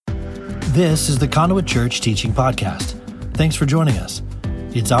This is the Conduit Church Teaching Podcast. Thanks for joining us.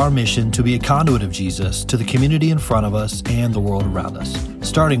 It's our mission to be a conduit of Jesus to the community in front of us and the world around us,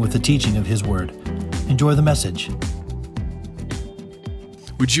 starting with the teaching of His Word. Enjoy the message.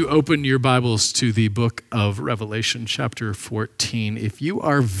 Would you open your Bibles to the book of Revelation, chapter 14? If you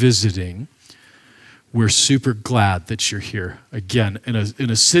are visiting, we're super glad that you're here. Again, in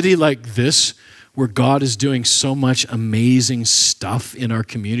a city like this, where God is doing so much amazing stuff in our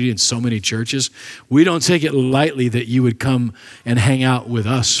community and so many churches, we don't take it lightly that you would come and hang out with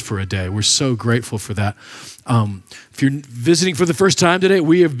us for a day. We're so grateful for that. If you're visiting for the first time today,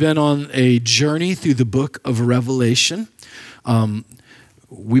 we have been on a journey through the book of Revelation.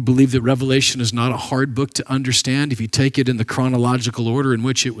 We believe that Revelation is not a hard book to understand. If you take it in the chronological order in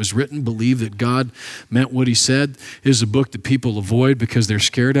which it was written, believe that God meant what He said. It is a book that people avoid because they're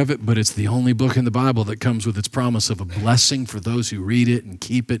scared of it, but it's the only book in the Bible that comes with its promise of a blessing for those who read it and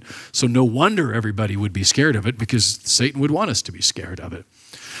keep it. So no wonder everybody would be scared of it, because Satan would want us to be scared of it.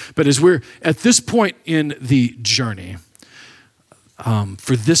 But as we're at this point in the journey,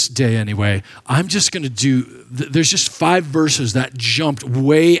 for this day anyway, I'm just going to there's just 5 verses that jumped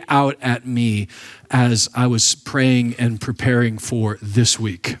way out at me as I was praying and preparing for this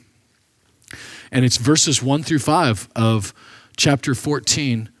week. And it's verses 1 through 5 of chapter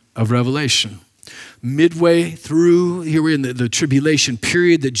 14 of Revelation. Midway through, here we're in the tribulation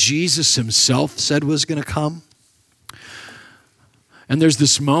period that Jesus Himself said was going to come. And there's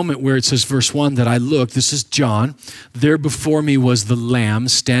this moment where it says, verse 1, that I looked, this is John, there before me was the Lamb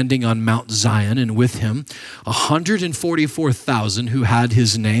standing on Mount Zion, and with Him 144,000 who had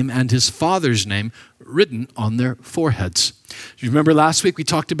His name and His Father's name written on their foreheads. Do you remember last week we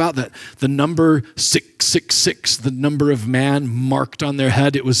talked about that the number 666, the number of man marked on their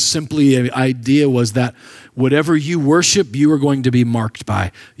head? It was simply an idea was that whatever you worship, you are going to be marked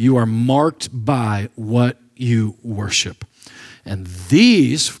by. You are marked by what you worship. And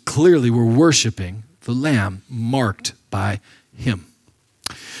these clearly were worshiping the Lamb marked by Him.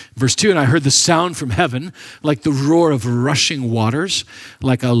 Verse 2, and I heard the sound from heaven like the roar of rushing waters,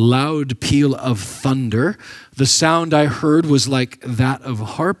 like a loud peal of thunder. The sound I heard was like that of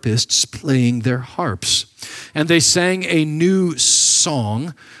harpists playing their harps. And they sang a new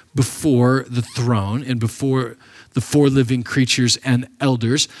song before the throne and before the 4 living creatures and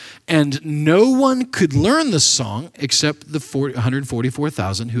elders, and no one could learn the song except the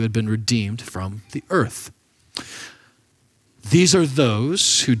 144,000 who had been redeemed from the earth. These are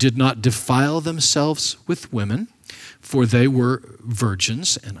those who did not defile themselves with women, for they were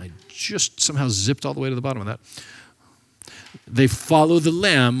virgins, and I just somehow zipped all the way to the bottom of that. They follow the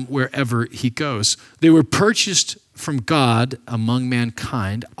Lamb wherever He goes. They were purchased from God among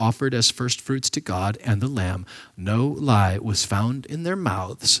mankind, offered as first fruits to God and the Lamb. No lie was found in their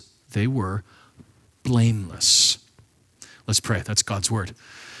mouths. They were blameless. Let's pray. That's God's word.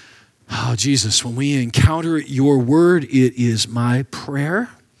 Oh, Jesus, when we encounter your word, it is my prayer,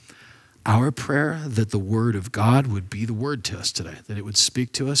 our prayer, that the word of God would be the word to us today, that it would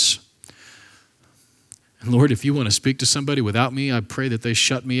speak to us. And Lord, if you want to speak to somebody without me, I pray that they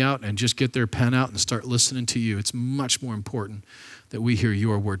shut me out and just get their pen out and start listening to you. It's much more important that we hear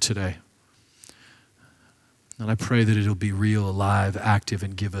your word today. And I pray that it'll be real, alive, active,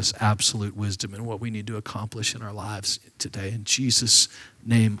 and give us absolute wisdom in what we need to accomplish in our lives today. In Jesus'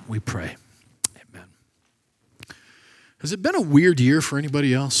 name we pray. Amen. Has it been a weird year for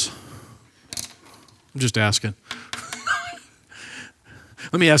anybody else? I'm just asking.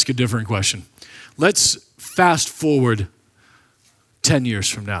 Let me ask a different question. Let's fast forward 10 years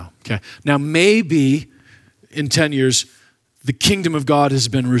from now, okay? Now, maybe in 10 years, the kingdom of God has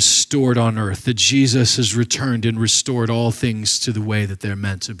been restored on earth, that Jesus has returned and restored all things to the way that they're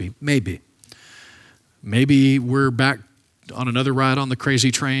meant to be. Maybe. Maybe we're back on another ride on the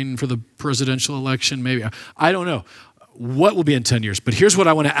crazy train for the presidential election. Maybe. I don't know what will be in 10 years, but here's what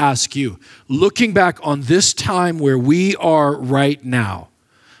I want to ask you. Looking back on this time where we are right now,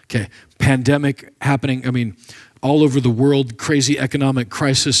 okay, pandemic happening, all over the world, crazy economic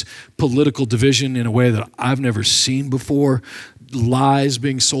crisis, political division in a way that I've never seen before, lies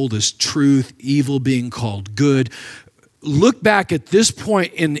being sold as truth, evil being called good. Look back at this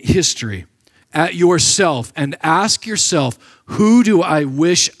point in history at yourself and ask yourself, who do I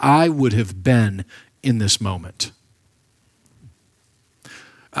wish I would have been in this moment?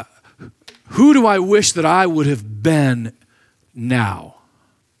 Who do I wish that I would have been now?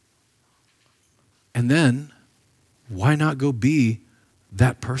 And then, why not go be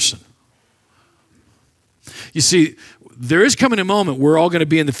that person? You see, there is coming a moment we're all going to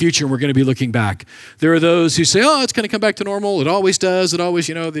be in the future and we're going to be looking back. There are those who say, oh, it's going to come back to normal. It always does. It always,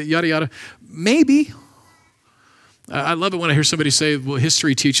 the yada, yada. Maybe. I love it when I hear somebody say, well,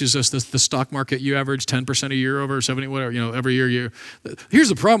 history teaches us the stock market, you average 10% a year over 70, whatever, every year. Here's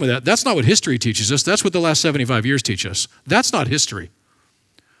the problem with that. That's not what history teaches us. That's what the last 75 years teach us. That's not history.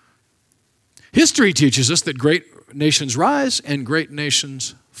 History teaches us that great nations rise and great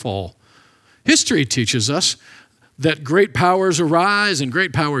nations fall. History teaches us that great powers arise and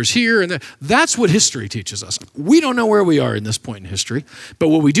great powers here. And that's what history teaches us. We don't know where we are in this point in history, but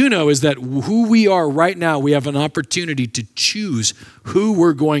what we do know is that who we are right now, we have an opportunity to choose who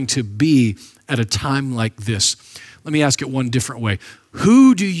we're going to be at a time like this. Let me ask it one different way.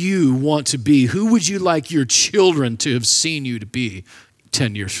 Who do you want to be? Who would you like your children to have seen you to be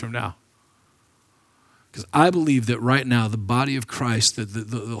 10 years from now? Because I believe that right now, the body of Christ,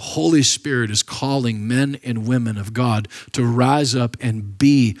 the Holy Spirit is calling men and women of God to rise up and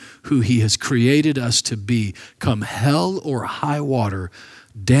be who he has created us to be. Come hell or high water,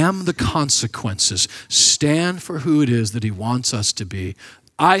 damn the consequences. Stand for who it is that he wants us to be.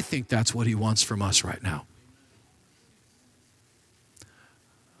 I think that's what he wants from us right now.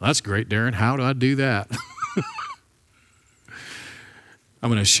 That's great, Darren. How do I do that? I'm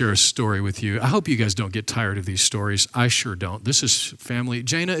going to share a story with you. I hope you guys don't get tired of these stories. I sure don't. This is family.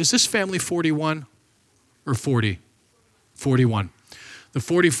 Jana, is this family 41 or 40? 41. The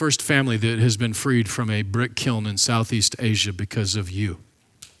 41st family that has been freed from a brick kiln in Southeast Asia because of you.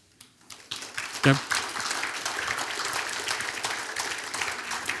 Okay?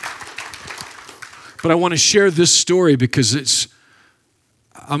 But I want to share this story because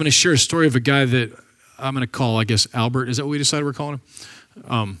I'm going to share a story of a guy that I'm going to call, I guess, Albert. Is that what we decided we're calling him?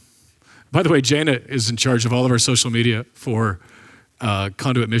 By the way, Jana is in charge of all of our social media for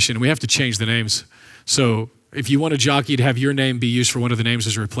Conduit Mission, and we have to change the names. So if you want a jockey to have your name be used for one of the names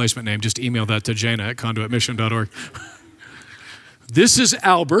as a replacement name, just email that to Jana at conduitmission.org. This is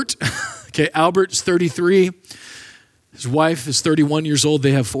Albert. Okay, Albert's 33. His wife is 31 years old.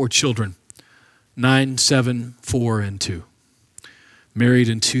 They have 4 children, 9, 7, 4, and 2. Married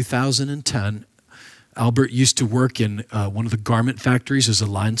in 2010. Albert used to work in one of the garment factories as a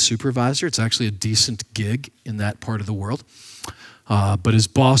line supervisor. It's actually a decent gig in that part of the world. But his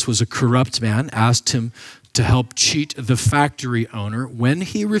boss was a corrupt man, asked him to help cheat the factory owner. When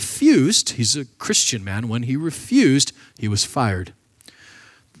he refused, he's a Christian man, when he refused, he was fired.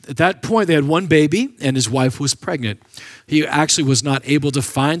 At that point, they had 1 baby, and his wife was pregnant. He actually was not able to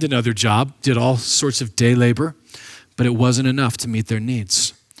find another job, did all sorts of day labor, but it wasn't enough to meet their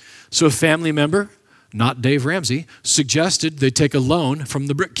needs. So a family member, not Dave Ramsey, suggested they take a loan from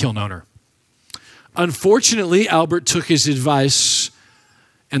the brick kiln owner. Unfortunately, Albert took his advice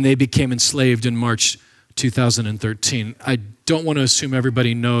and they became enslaved in March 2013. I don't want to assume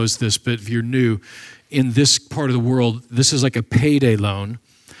everybody knows this, but if you're new, in this part of the world, this is like a payday loan.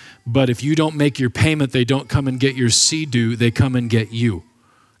 But if you don't make your payment, they don't come and get your seed due, they come and get you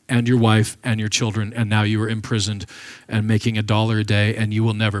and your wife and your children, and now you are imprisoned and making $1 a day, and you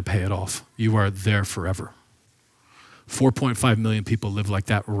will never pay it off. You are there forever. 4.5 million people live like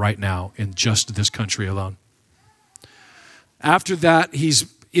that right now in just this country alone. After that, he's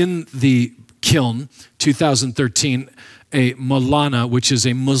in the kiln, 2013, a Maulana, which is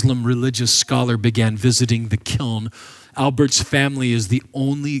a Muslim religious scholar, began visiting the kiln. Albert's family is the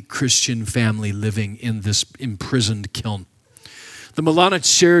only Christian family living in this imprisoned kiln. The Maulana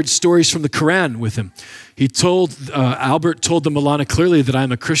shared stories from the Quran with him. Albert told the Maulana clearly that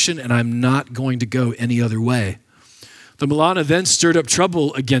I'm a Christian and I'm not going to go any other way. The Maulana then stirred up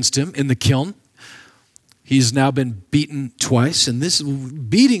trouble against him in the kiln. He's now been beaten twice, and this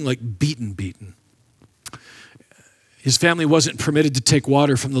beating like beaten. His family wasn't permitted to take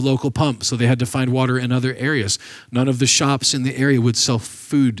water from the local pump, so they had to find water in other areas. None of the shops in the area would sell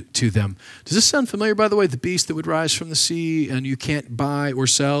food to them. Does this sound familiar, by the way? The beast that would rise from the sea, and you can't buy or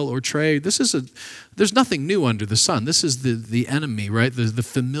sell or trade. There's nothing new under the sun. This is the enemy, right? The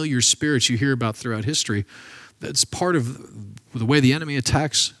familiar spirits you hear about throughout history. That's part of the way the enemy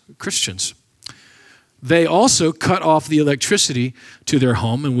attacks Christians. They also cut off the electricity to their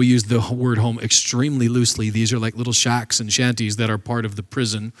home, and we use the word home extremely loosely. These are like little shacks and shanties that are part of the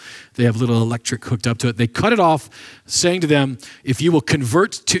prison. They have little electric hooked up to it. They cut it off, saying to them, if you will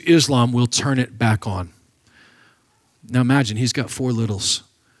convert to Islam, we'll turn it back on. Now imagine, he's got 4 littles,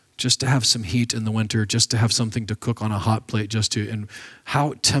 just to have some heat in the winter, just to have something to cook on a hot plate, and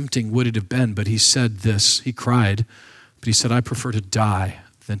how tempting would it have been? But he said this, he cried, but he said, I prefer to die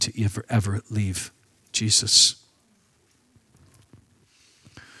than to ever leave Jesus.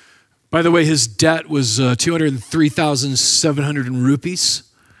 By the way, his debt was 203,700 rupees.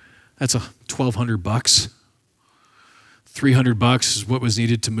 That's $1,200. $300 is what was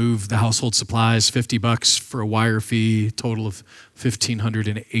needed to move the household supplies, $50 for a wire fee, total of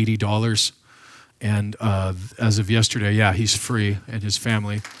 $1,580. And as of yesterday, yeah, he's free, and his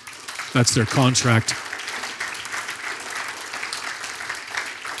family, that's their contract.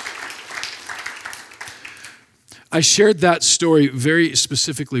 I shared that story very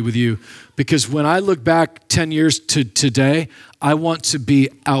specifically with you because when I look back 10 years to today, I want to be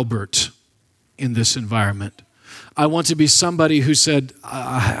Albert in this environment. I want to be somebody who said,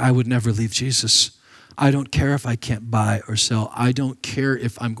 I would never leave Jesus. I don't care if I can't buy or sell. I don't care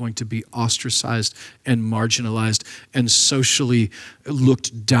if I'm going to be ostracized and marginalized and socially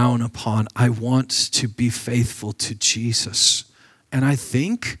looked down upon. I want to be faithful to Jesus. And I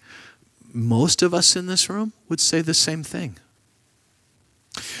think most of us in this room would say the same thing.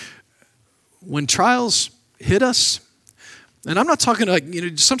 When trials hit us, and I'm not talking like,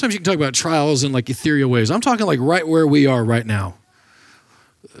 sometimes you can talk about trials in like ethereal ways. I'm talking like right where we are right now.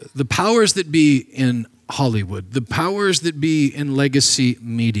 The powers that be in Hollywood, the powers that be in legacy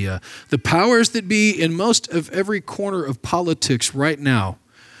media, the powers that be in most of every corner of politics right now,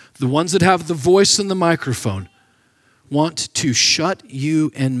 the ones that have the voice and the microphone, want to shut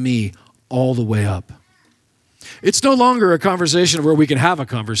you and me all the way up. It's no longer a conversation where we can have a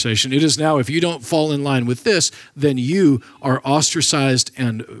conversation. It is now, if you don't fall in line with this, then you are ostracized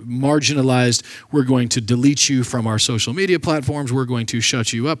and marginalized. We're going to delete you from our social media platforms. We're going to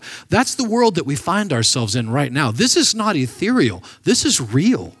shut you up. That's the world that we find ourselves in right now. This is not ethereal. This is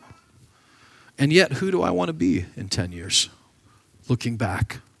real. And yet, who do I want to be in 10 years? Looking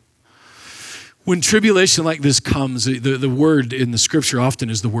back. When tribulation like this comes, the word in the scripture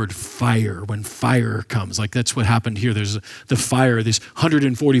often is the word fire. When fire comes, like that's what happened here. There's the fire, these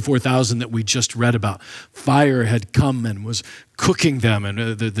 144,000 that we just read about. Fire had come and was cooking them,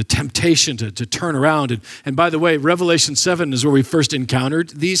 and the temptation to turn around. And by the way, Revelation 7 is where we first encountered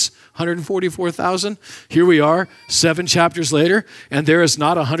these 144,000. Here we are, 7 chapters later, and there is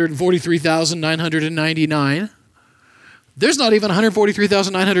not 143,999. There's not even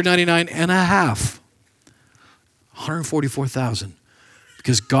 143,999 and a half. 144,000.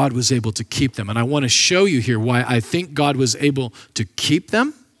 Because God was able to keep them. And I want to show you here why I think God was able to keep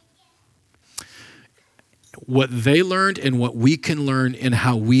them. What they learned and what we can learn in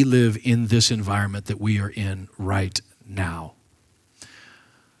how we live in this environment that we are in right now.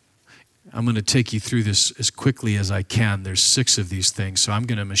 I'm going to take you through this as quickly as I can. There's 6 of these things, so I'm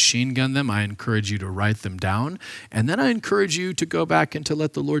going to machine gun them. I encourage you to write them down, and then I encourage you to go back and to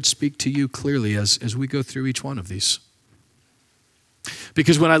let the Lord speak to you clearly as we go through each one of these.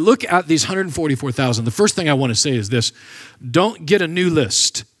 Because when I look at these 144,000, the first thing I want to say is this: don't get a new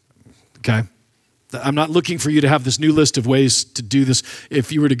list, okay? I'm not looking for you to have this new list of ways to do this.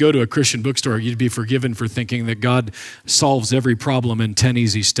 If you were to go to a Christian bookstore, you'd be forgiven for thinking that God solves every problem in 10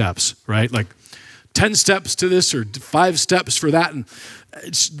 easy steps, right? Like 10 steps to this or 5 steps for that. And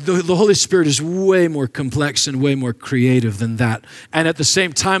the Holy Spirit is way more complex and way more creative than that. And at the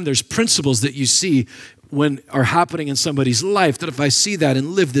same time, there's principles that you see when are happening in somebody's life that if I see that and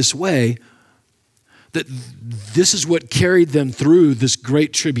live this way, that this is what carried them through this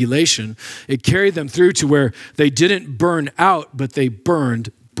great tribulation. It carried them through to where they didn't burn out, but they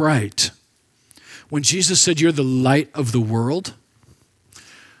burned bright. When Jesus said, "You're the light of the world,"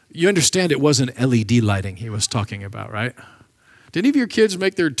 you understand it wasn't LED lighting he was talking about, right? Did any of your kids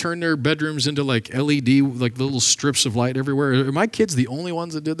turn their bedrooms into like LED, like little strips of light everywhere? Are my kids the only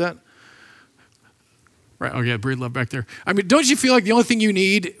ones that did that? Right, okay, breathe love back there. I mean, don't you feel like the only thing you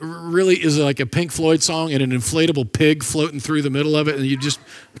need really is like a Pink Floyd song and an inflatable pig floating through the middle of it and you just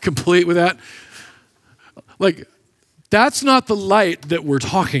complete with that? Like, that's not the light that we're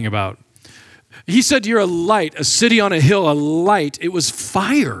talking about. He said you're a light, a city on a hill, a light. It was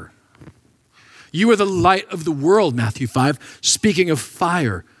fire. You are the light of the world, Matthew 5. Speaking of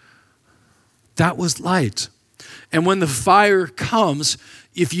fire, that was light. And when the fire comes,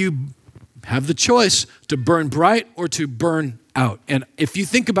 if you have the choice to burn bright or to burn out. And if you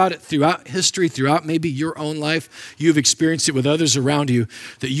think about it throughout history, throughout maybe your own life, you've experienced it with others around you,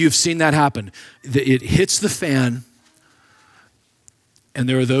 that you've seen that happen. That it hits the fan, and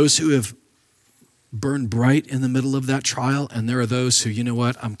there are those who have burn bright in the middle of that trial, and there are those who, you know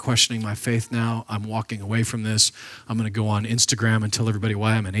what, I'm questioning my faith now. I'm walking away from this. I'm going to go on Instagram and tell everybody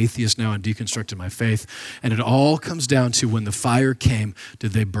why I'm an atheist now and deconstructed my faith. And it all comes down to when the fire came,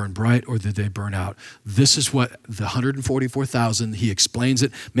 did they burn bright or did they burn out? This is what the 144,000, he explains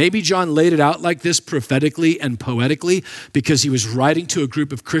it. Maybe John laid it out like this prophetically and poetically because he was writing to a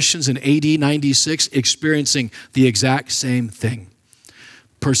group of Christians in AD 96 experiencing the exact same thing.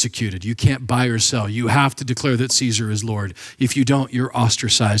 Persecuted. You can't buy or sell. You have to declare that Caesar is Lord. If you don't, you're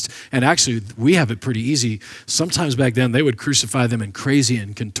ostracized. And actually, we have it pretty easy. Sometimes back then, they would crucify them in crazy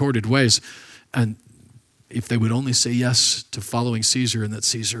and contorted ways. And if they would only say yes to following Caesar and that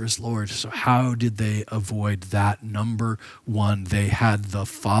Caesar is Lord. So how did they avoid that? Number one, they had the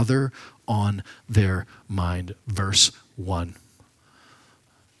Father on their mind. Verse 1.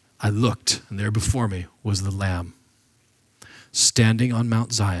 I looked, and there before me was the Lamb, standing on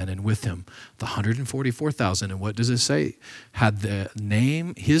Mount Zion, and with him the 144,000. And what does it say? Had the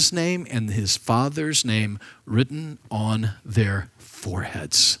name, his name and his Father's name written on their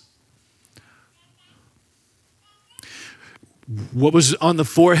foreheads. What was on the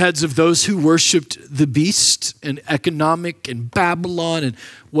foreheads of those who worshiped the beast and economic and Babylon and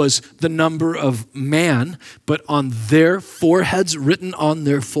was the number of man, but on their foreheads, written on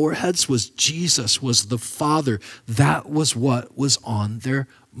their foreheads was Jesus, was the Father. That was what was on their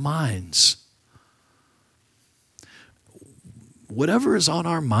minds. Whatever is on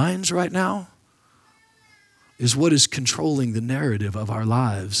our minds right now is what is controlling the narrative of our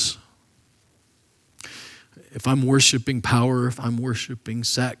lives. If I'm worshiping power, if I'm worshiping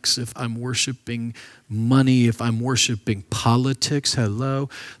sex, if I'm worshiping money, if I'm worshiping politics, then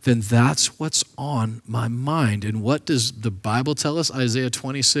that's what's on my mind. And what does the Bible tell us? Isaiah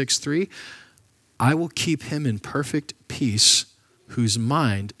 26:3, I will keep him in perfect peace whose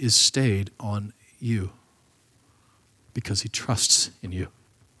mind is stayed on you because he trusts in you.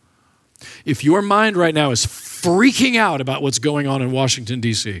 If your mind right now is freaking out about what's going on in Washington,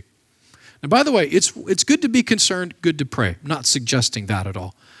 D.C., and by the way, it's good to be concerned, good to pray. I'm not suggesting that at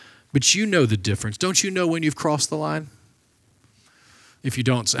all. But you know the difference. Don't you know when you've crossed the line? If you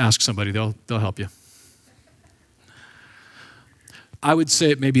don't, ask somebody. They'll help you. I would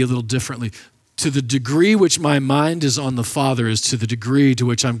say it maybe a little differently. To the degree which my mind is on the Father is to the degree to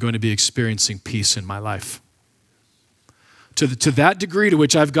which I'm going to be experiencing peace in my life. To that degree to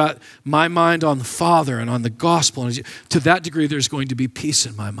which I've got my mind on the Father and on the gospel, to that degree there's going to be peace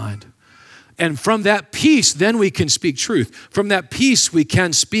in my mind. And from that peace, then we can speak truth. From that peace, we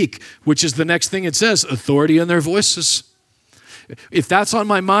can speak, which is the next thing it says, authority in their voices. If that's on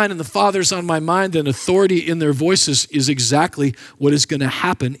my mind and the Father's on my mind, then authority in their voices is exactly what is going to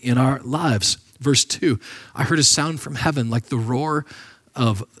happen in our lives. Verse 2, I heard a sound from heaven like the roar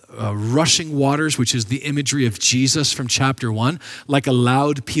of rushing waters, which is the imagery of Jesus from chapter 1, like a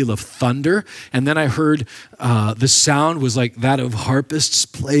loud peal of thunder. And then I heard the sound was like that of harpists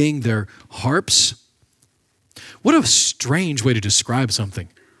playing their harps. What a strange way to describe something.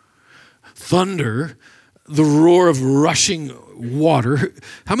 Thunder, the roar of rushing water.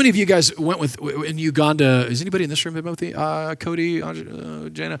 How many of you guys went in Uganda? Is anybody in this room been with me? Cody,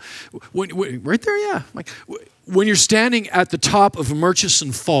 Jana? Right there, yeah. Like, when you're standing at the top of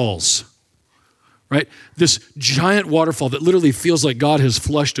Murchison Falls, right? This giant waterfall that literally feels like God has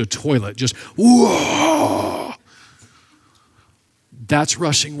flushed a toilet. Just, whoa! That's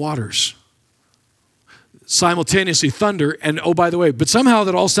rushing waters. Simultaneously thunder, and oh, by the way, but somehow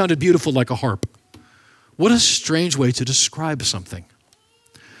that all sounded beautiful like a harp. What a strange way to describe something.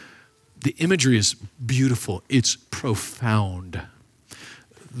 The imagery is beautiful. It's profound.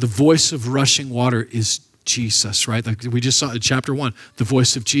 The voice of rushing water is Jesus, right? Like we just saw in chapter 1, the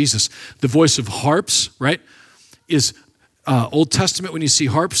voice of Jesus. The voice of harps, right, is Old Testament. When you see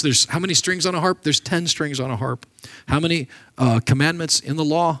harps, there's how many strings on a harp? There's 10 strings on a harp. How many commandments in the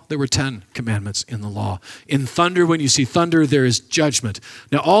law? There were 10 commandments in the law. In thunder, when you see thunder, there is judgment.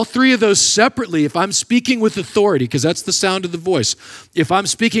 Now, all three of those separately, if I'm speaking with authority, because that's the sound of the voice, if I'm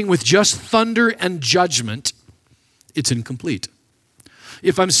speaking with just thunder and judgment, it's incomplete.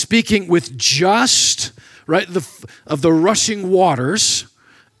 If I'm speaking with just, right, of the rushing waters,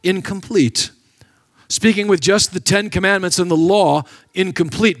 incomplete. Speaking with just the 10 commandments and the law,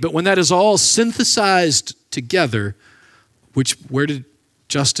 incomplete. But when that is all synthesized together, where did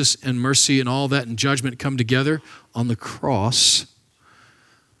justice and mercy and all that and judgment come together? On the cross.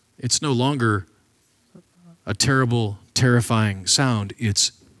 It's no longer a terrible, terrifying sound.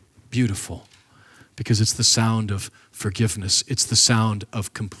 It's beautiful because it's the sound of forgiveness. It's the sound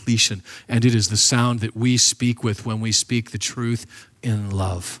of completion. And it is the sound that we speak with when we speak the truth in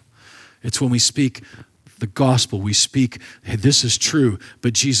love. It's when we speak the gospel, we speak, hey, this is true,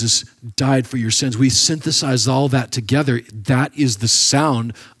 but Jesus died for your sins. We synthesize all that together. That is the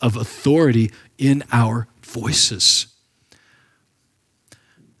sound of authority in our voices.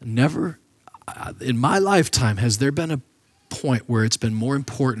 Never in my lifetime has there been a point where it's been more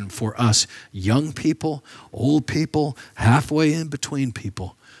important for us, young people, old people, halfway in between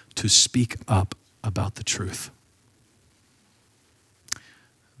people, to speak up about the truth.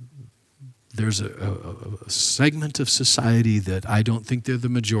 There's a segment of society that I don't think they're the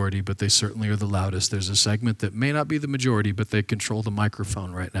majority, but they certainly are the loudest. There's a segment that may not be the majority, but they control the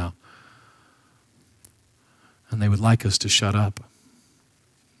microphone right now. And they would like us to shut up.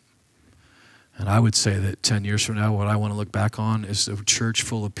 And I would say that 10 years from now, what I want to look back on is a church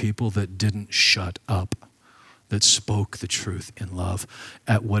full of people that didn't shut up, that spoke the truth in love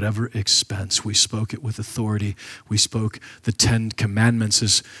at whatever expense. We spoke it with authority. We spoke the 10 commandments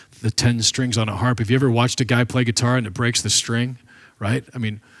as the 10 strings on a harp. Have you ever watched a guy play guitar and it breaks the string, right? I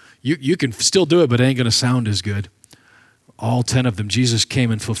mean, you can still do it, but it ain't going to sound as good. All 10 of them, Jesus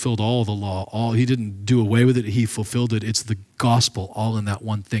came and fulfilled all the law. He didn't do away with it. He fulfilled it. It's the gospel all in that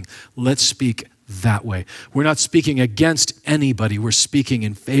one thing. Let's speak that way. We're not speaking against anybody. We're speaking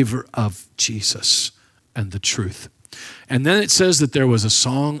in favor of Jesus and the truth. And then it says that there was a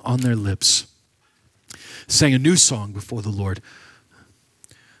song on their lips, sang a new song before the Lord.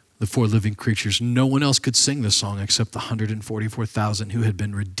 The 4 living creatures. No one else could sing the song except the 144,000 who had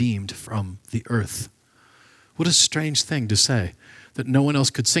been redeemed from the earth. What a strange thing to say, that no one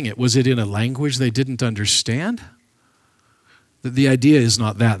else could sing it. Was it in a language they didn't understand? The idea is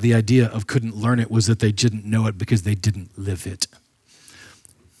not that. The idea of couldn't learn it was that they didn't know it because they didn't live it.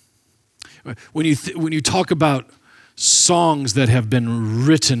 When you talk about songs that have been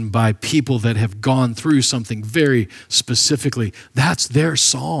written by people that have gone through something very specifically, that's their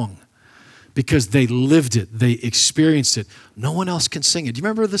song because they lived it, they experienced it. No one else can sing it. Do you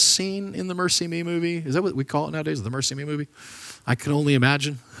remember the scene in the Mercy Me movie? Is that what we call it nowadays, the Mercy Me movie? I can only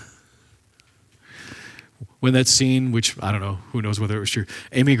imagine. When that scene, which I don't know, who knows whether it was true,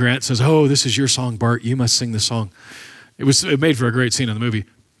 Amy Grant says, "Oh, this is your song, Bart. You must sing the song." It made for a great scene in the movie.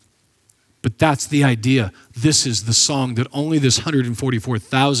 But that's the idea. This is the song that only this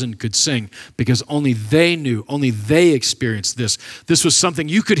 144,000 could sing because only they knew, only they experienced this. This was something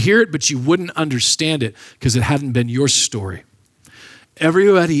you could hear it, but you wouldn't understand it because it hadn't been your story.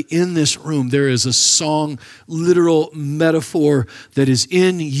 Everybody in this room, there is a song, literal metaphor that is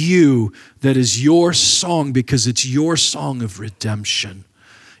in you that is your song because it's your song of redemption.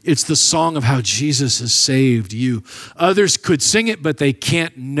 It's the song of how Jesus has saved you. Others could sing it, but they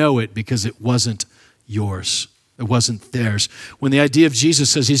can't know it because it wasn't yours. It wasn't theirs. When the idea of Jesus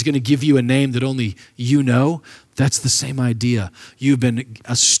says he's going to give you a name that only you know, that's the same idea. You've been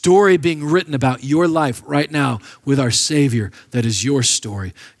a story being written about your life right now with our Savior that is your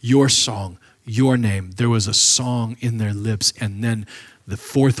story, your song, your name. There was a song in their lips, and then the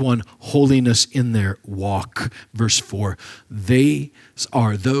fourth one, holiness in their walk. Verse 4, they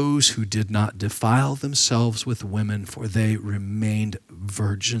are those who did not defile themselves with women, for they remained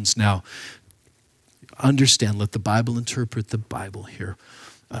virgins. Now, understand, let the Bible interpret the Bible here.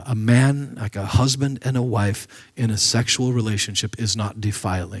 A man, like a husband and a wife in a sexual relationship is not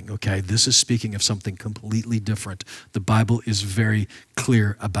defiling, okay? This is speaking of something completely different. The Bible is very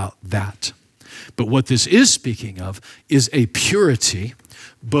clear about that. But what this is speaking of is a purity,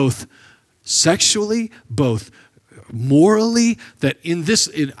 both sexually, both morally, that in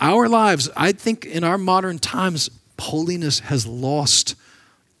our lives, I think in our modern times, holiness has lost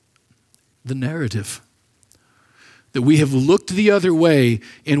the narrative. That we have looked the other way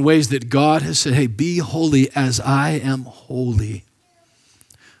in ways that God has said, hey, be holy as I am holy.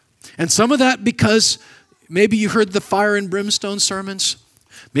 And some of that because maybe you heard the fire and brimstone sermons.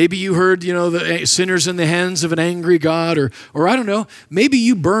 Maybe you heard, the sinners in the hands of an angry God, or I don't know, maybe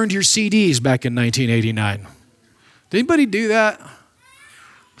you burned your CDs back in 1989. Did anybody do that?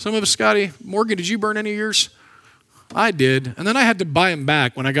 Some of us, Scotty, Morgan, did you burn any of yours? I did, and then I had to buy them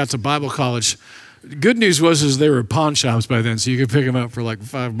back when I got to Bible college. Good news was they were pawn shops by then, so you could pick them up for like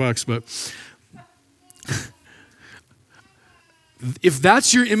 $5, but if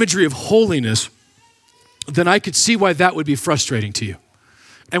that's your imagery of holiness, then I could see why that would be frustrating to you.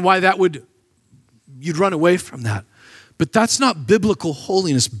 And why you'd run away from that. But that's not biblical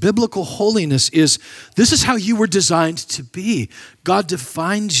holiness. Biblical holiness is, this is how you were designed to be. God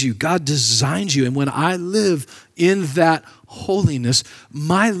defines you. God designs you. And when I live in that holiness,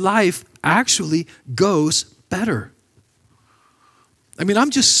 my life actually goes better. I mean,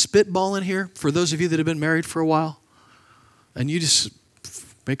 I'm just spitballing here for those of you that have been married for a while. And you just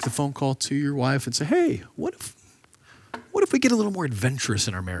make the phone call to your wife and say, hey, what if we get a little more adventurous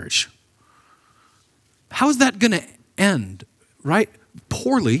in our marriage? How's that going to end, right?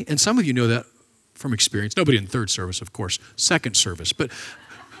 Poorly, and some of you know that from experience. Nobody in third service, of course, second service. But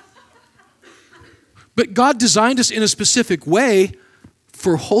God designed us in a specific way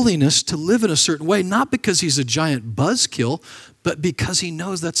for holiness, to live in a certain way, not because he's a giant buzzkill, but because he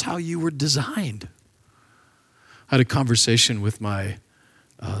knows that's how you were designed. I had a conversation with my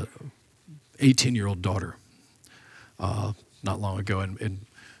 18-year-old daughter not long ago, and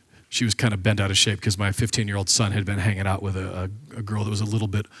she was kind of bent out of shape because my 15-year-old son had been hanging out with a girl that was a little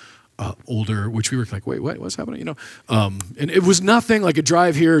bit older, which we were like, wait, what's happening? And it was nothing like a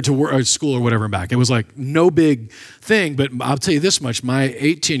drive here to work, or school or whatever and back. It was like no big thing, but I'll tell you this much. My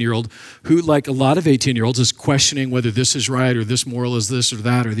 18-year-old, who like a lot of 18-year-olds is questioning whether this is right or this moral is this or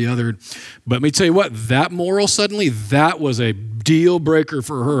that or the other. But let me tell you what, that moral suddenly, that was a deal breaker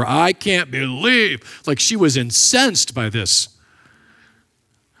for her. I can't believe, like she was incensed by this.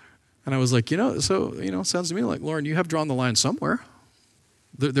 And I was like, sounds to me like, Lauren, you have drawn the line somewhere.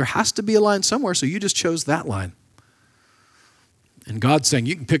 There has to be a line somewhere, so you just chose that line. And God's saying,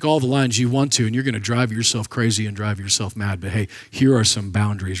 you can pick all the lines you want to, and you're going to drive yourself crazy and drive yourself mad. But hey, here are some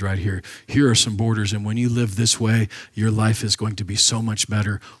boundaries right here. Here are some borders, and when you live this way, your life is going to be so much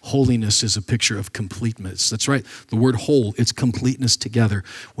better. Holiness is a picture of completeness. That's right. The word whole, it's completeness together.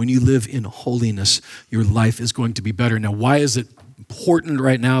 When you live in holiness, your life is going to be better. Now, why is it important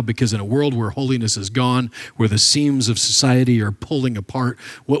right now? Because in a world where holiness is gone, where the seams of society are pulling apart,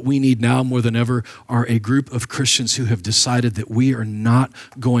 what we need now more than ever are a group of Christians who have decided that we are not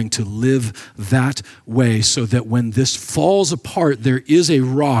going to live that way, so that when this falls apart, there is a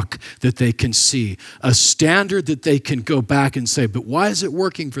rock that they can see, a standard that they can go back and say, but why is it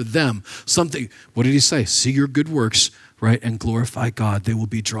working for them? Something, what did he say? See your good works, right, and glorify God. They will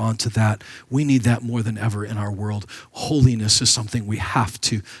be drawn to that. We need that more than ever in our world. Holiness is something we have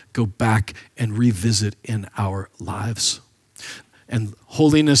to go back and revisit in our lives. And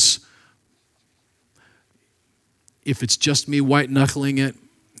holiness, if it's just me white-knuckling it,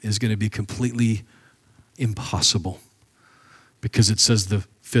 is going to be completely impossible. Because it says the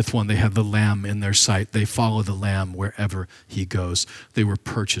fifth one, they have the Lamb in their sight. They follow the Lamb wherever he goes. They were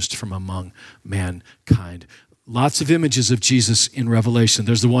purchased from among mankind. Lots of images of Jesus in Revelation.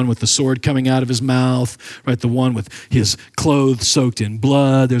 There's the one with the sword coming out of his mouth, right? The one with his clothes soaked in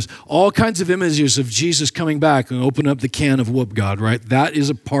blood. There's all kinds of images of Jesus coming back and open up the can of whoop God, right? That is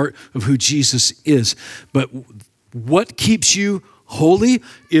a part of who Jesus is. But what keeps you holy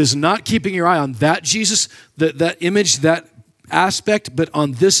is not keeping your eye on that Jesus, that image, that aspect, but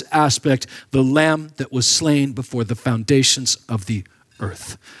on this aspect, the Lamb that was slain before the foundations of the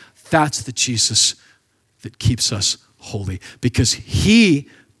earth. That's the Jesus that keeps us holy, because he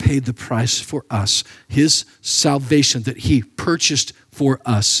paid the price for us. His salvation that he purchased for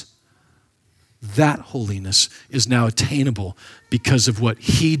us, that holiness is now attainable because of what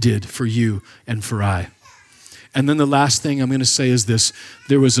he did for you and for I. And then the last thing I'm going to say is this: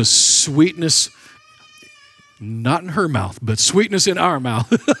 there was a sweetness, not in her mouth, but sweetness in our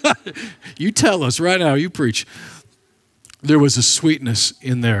mouth. You tell us right now, you preach. There was a sweetness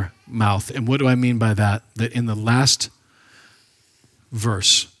in their mouth. And what do I mean by that? That in the last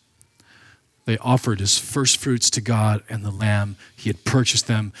verse, they offered as first fruits to God and the Lamb. He had purchased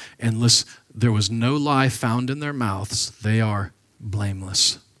them. And listen, there was no lie found in their mouths. They are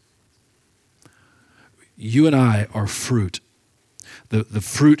blameless. You and I are fruit. The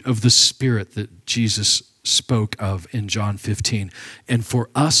fruit of the Spirit that Jesus spoke of in John 15. And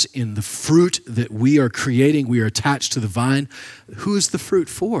for us, in the fruit that we are creating, we are attached to the vine. Who is the fruit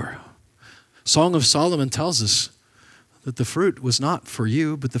for? Song of Solomon tells us that the fruit was not for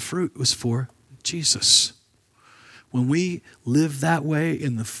you, but the fruit was for Jesus. When we live that way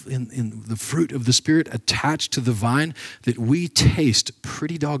in the fruit of the Spirit attached to the vine, that we taste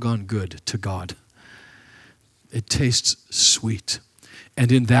pretty doggone good to God. It tastes sweet.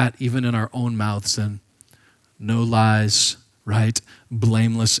 And in that, even in our own mouths, then, no lies, right?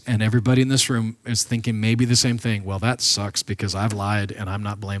 Blameless. And everybody in this room is thinking maybe the same thing. Well, that sucks because I've lied and I'm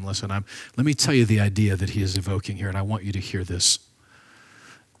not blameless. Let me tell you the idea that he is evoking here, and I want you to hear this.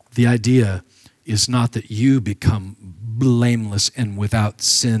 The idea is not that you become blameless and without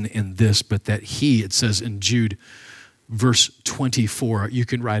sin in this, but that he, it says in Jude, verse 24, you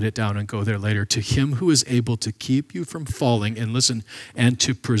can write it down and go there later. To him who is able to keep you from falling, and listen, and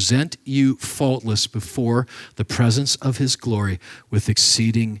to present you faultless before the presence of his glory with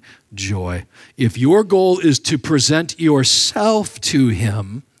exceeding joy. If your goal is to present yourself to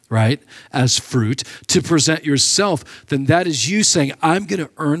him, right, as fruit, to present yourself, then that is you saying, I'm going to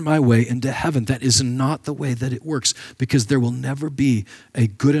earn my way into heaven. That is not the way that it works, because there will never be a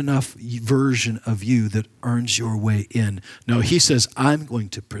good enough version of you that earns your way in. No, he says, I'm going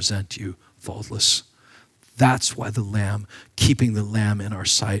to present you faultless. That's why keeping the lamb in our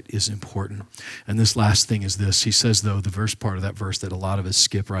sight is important. And this last thing is this. He says, though, the verse part of that verse that a lot of us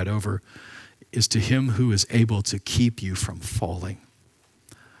skip right over is to him who is able to keep you from falling.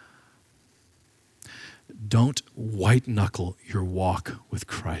 Don't white knuckle your walk with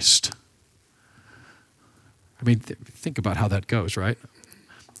Christ. I mean, think about how that goes, right?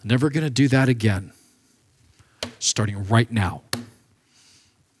 Never going to do that again. Starting right now.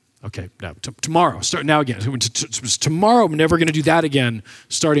 Okay, now tomorrow, start now again. Tomorrow, I'm never going to do that again.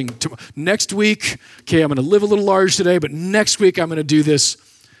 Starting next week, okay, I'm going to live a little large today, but next week I'm going to do this.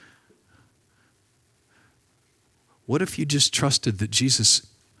 What if you just trusted that Jesus,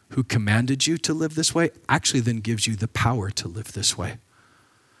 who commanded you to live this way, actually then gives you the power to live this way?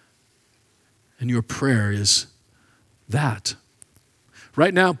 And your prayer is that.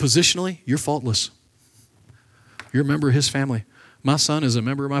 Right now, positionally, you're faultless. You're a member of his family. My son is a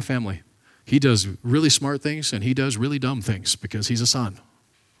member of my family. He does really smart things and he does really dumb things because he's a son.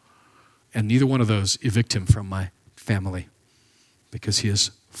 And neither one of those evict him from my family because he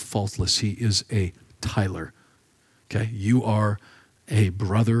is faultless. He is a Tyler. Okay? You are a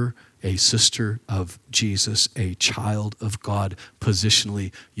brother, a sister of Jesus, a child of God.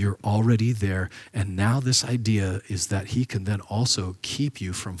 Positionally, you're already there. And now this idea is that he can then also keep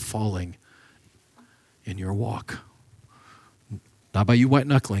you from falling in your walk. Not by you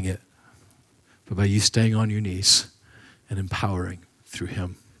white-knuckling it, but by you staying on your knees and empowering through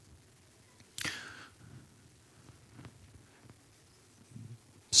him.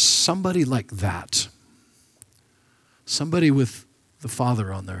 Somebody like that, somebody with the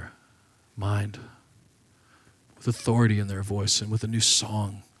Father on their mind, with authority in their voice and with a new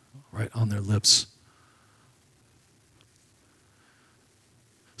song right on their lips.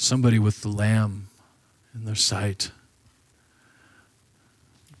 Somebody with the Lamb in their sight.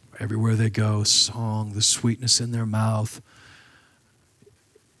 Everywhere they go, song, the sweetness in their mouth.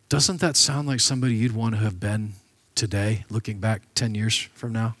 Doesn't that sound like somebody you'd want to have been today, looking back 10 years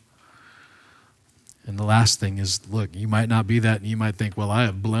from now? And the last thing is, look, you might not be that, and you might think, well, I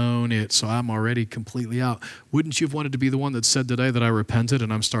have blown it, so I'm already completely out. Wouldn't you have wanted to be the one that said today that I repented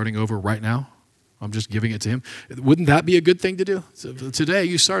and I'm starting over right now? I'm just giving it to him. Wouldn't that be a good thing to do? So today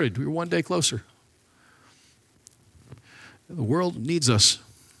you started. We were one day closer. The world needs us.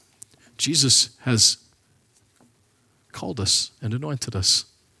 Jesus has called us and anointed us.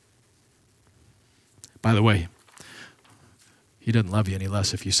 By the way, he doesn't love you any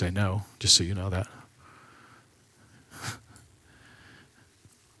less if you say no, just so you know that.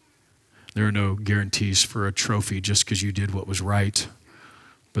 There are no guarantees for a trophy just because you did what was right,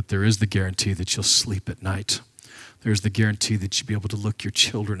 but there is the guarantee that you'll sleep at night. There's the guarantee that you'll be able to look your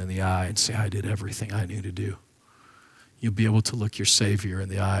children in the eye and say, I did everything I knew to do. You'll be able to look your Savior in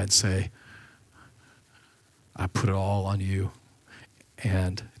the eye and say, I put it all on you.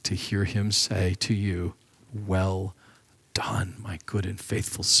 And to hear him say to you, well done, my good and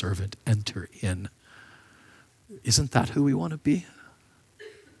faithful servant, enter in. Isn't that who we want to be?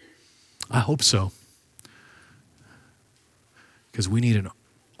 I hope so. Because we need an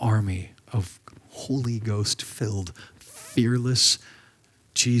army of Holy Ghost-filled, fearless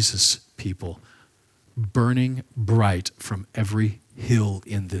Jesus people burning bright from every hill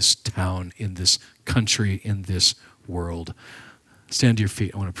in this town, in this country, in this world. Stand to your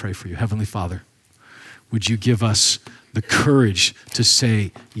feet. I want to pray for you. Heavenly Father, would you give us the courage to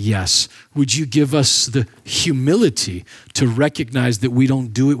say yes? Would you give us the humility to recognize that we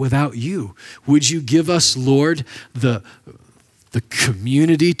don't do it without you? Would you give us, Lord, the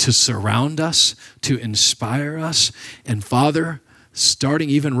community to surround us, to inspire us? And Father, starting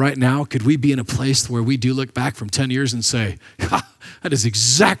even right now, could we be in a place where we do look back from 10 years and say, that is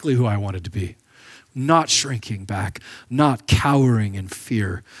exactly who I wanted to be. Not shrinking back, not cowering in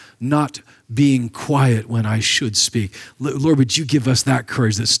fear, not being quiet when I should speak. Lord, would you give us that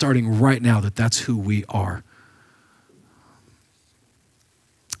courage that starting right now, that's who we are.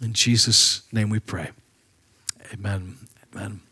 In Jesus' name we pray. Amen. Amen.